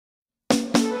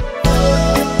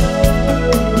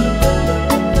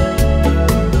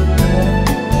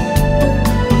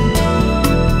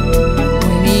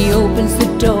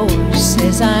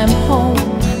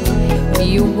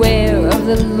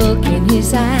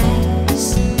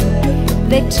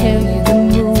they tell you the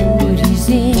mood he's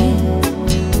in,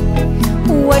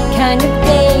 what kind of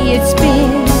day it's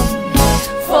been.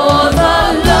 For the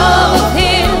love of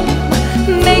him,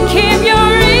 make him your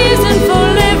reason for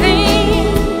living.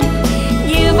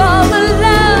 Give all the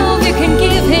love you can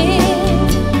give him,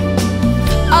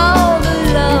 all the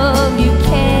love you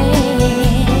can.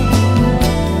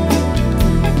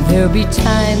 There'll be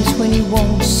times when he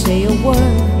won't say a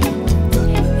word,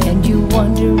 and you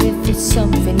wonder if it's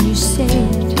something you said.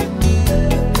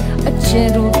 A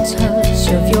gentle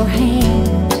touch of your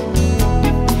hand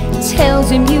tells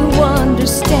him you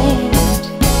understand.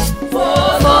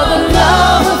 For the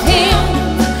love of him,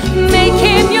 make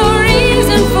him your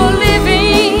reason for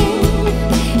living.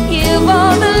 Give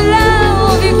all the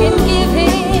love you can give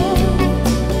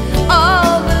him,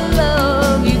 all the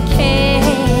love you can.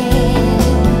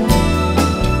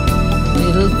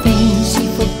 Little things he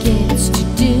forgets to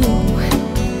do.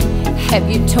 Have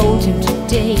you told him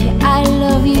today, I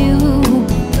love you?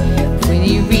 When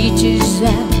he reaches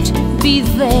out, be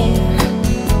there.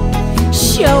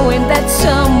 Show him that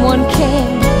someone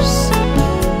cares.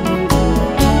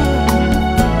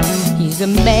 He's a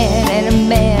man, and a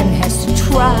man has to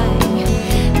try.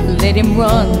 Let him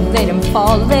run, let him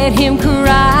fall, let him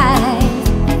cry.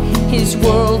 His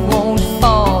world won't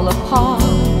fall apart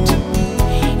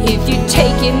if you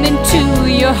take him into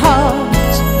your heart.